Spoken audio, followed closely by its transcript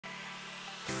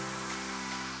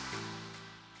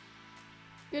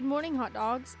Good morning, hot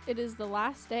dogs. It is the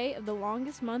last day of the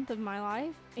longest month of my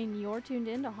life, and you're tuned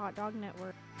in to Hot Dog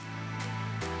Network.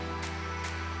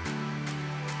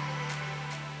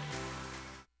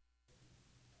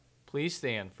 Please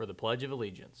stand for the Pledge of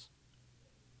Allegiance.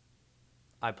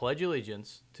 I pledge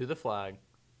allegiance to the flag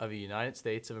of the United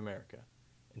States of America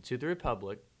and to the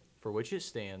republic for which it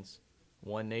stands,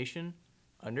 one nation,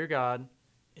 under God,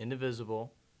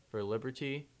 indivisible, for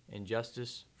liberty and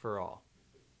justice for all.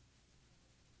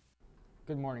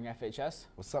 Good morning, FHS.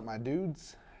 What's up, my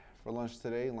dudes? For lunch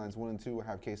today, lines 1 and 2 will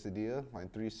have quesadilla, line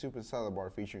 3 soup and salad bar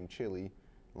featuring chili,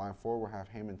 line 4 will have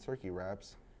ham and turkey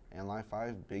wraps, and line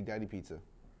 5 Big Daddy pizza.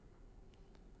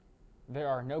 There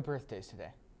are no birthdays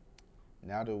today.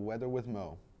 Now to weather with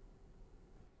Mo.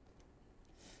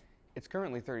 It's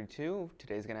currently 32.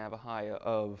 Today's going to have a high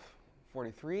of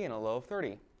 43 and a low of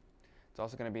 30. It's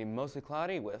also going to be mostly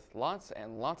cloudy with lots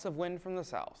and lots of wind from the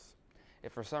south.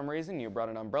 If for some reason you brought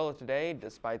an umbrella today,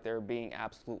 despite there being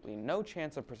absolutely no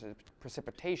chance of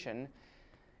precipitation,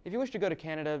 if you wish to go to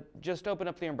Canada, just open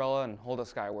up the umbrella and hold it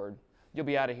skyward. You'll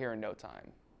be out of here in no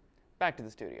time. Back to the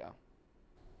studio.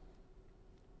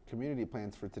 Community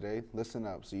plans for today, listen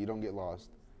up so you don't get lost.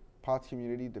 Potts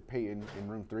Community to Peyton in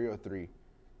room 303.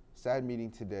 SAD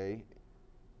meeting today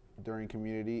during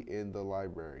community in the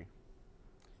library.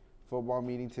 Football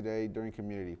meeting today during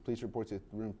community. Please report to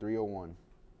room 301.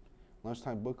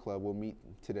 Lunchtime book club will meet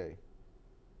today.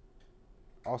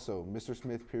 Also, Mr.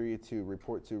 Smith period 2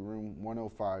 report to room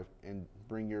 105 and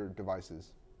bring your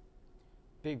devices.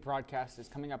 Big broadcast is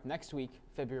coming up next week,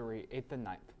 February 8th and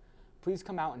 9th. Please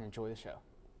come out and enjoy the show.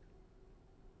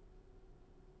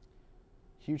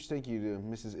 Huge thank you to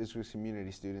Mrs. Israel's community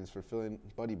students for filling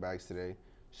buddy bags today.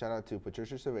 Shout out to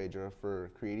Patricia Saavedra for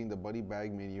creating the buddy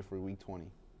bag menu for week 20.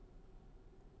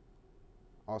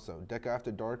 Also, DECA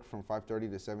After Dark from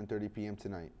 5:30 to 7:30 p.m.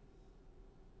 tonight.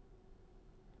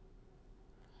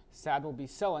 SAD will be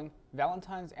selling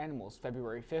Valentine's animals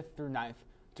February 5th through 9th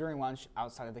during lunch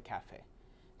outside of the cafe.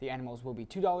 The animals will be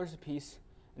 $2 a piece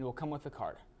and will come with a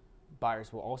card.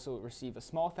 Buyers will also receive a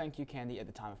small thank you candy at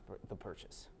the time of the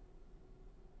purchase.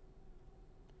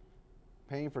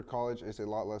 Paying for college is a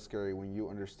lot less scary when you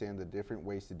understand the different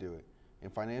ways to do it. In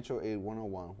Financial Aid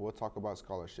 101, we'll talk about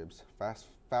scholarships,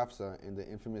 FAFSA, and the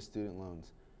infamous student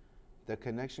loans. The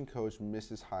Connection coach,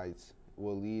 Mrs. Heights,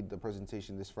 will lead the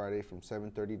presentation this Friday from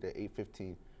 7:30 to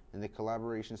 8:15 in the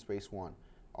Collaboration Space 1.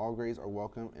 All grades are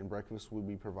welcome and breakfast will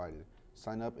be provided.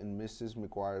 Sign up in Mrs.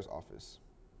 McGuire's office.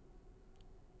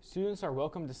 Students are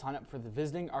welcome to sign up for the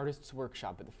Visiting Artists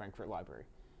Workshop at the Frankfurt Library.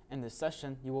 In this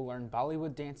session, you will learn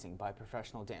Bollywood dancing by a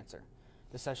professional dancer.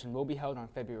 The session will be held on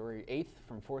February 8th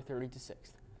from 4:30 to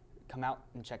 6th. Come out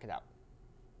and check it out.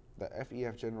 The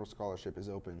FEF General Scholarship is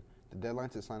open. The deadline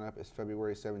to sign up is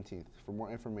February 17th. For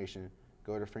more information,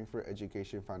 go to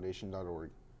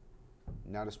frankfurteducationfoundation.org.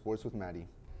 Now to sports with Maddie.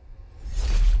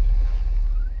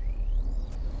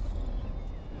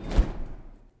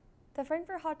 The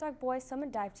Frankfurt Hot Dog Boys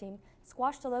Summit Dive Team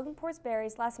squashed the Loganport's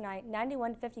Berries last night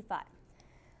 91-55.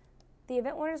 The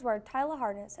event winners were Tyler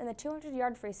Harness in the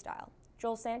 200-yard freestyle,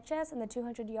 Joel Sanchez in the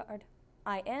 200-yard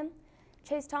IM,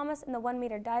 Chase Thomas in the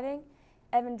 1-meter diving,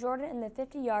 Evan Jordan in the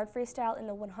 50-yard freestyle in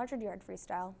the 100-yard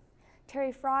freestyle,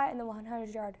 Terry Fry in the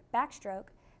 100-yard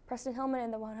backstroke, Preston Hillman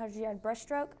in the 100-yard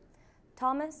breaststroke,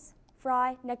 Thomas,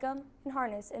 Fry, Nickum, and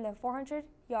Harness in the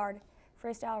 400-yard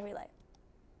freestyle relay.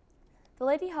 The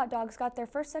Lady Hot Dogs got their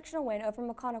first sectional win over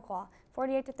Maconaquah,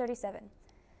 48-37.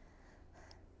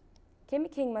 Kimmy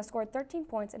Kingma scored 13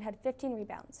 points and had 15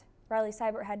 rebounds. Riley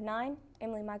Seibert had 9,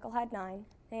 Emily Michael had 9,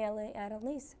 and Ellie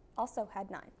Adalise also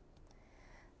had 9.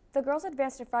 The girls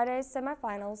advanced to Friday's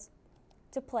semifinals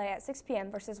to play at 6 p.m.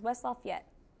 versus West Lafayette.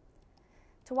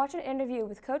 To watch an interview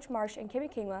with Coach Marsh and Kimmy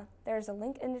Kingma, there is a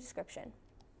link in the description.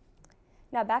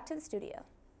 Now back to the studio.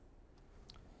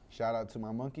 Shout out to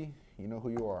my monkey. You know who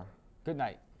you are. Good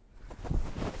night.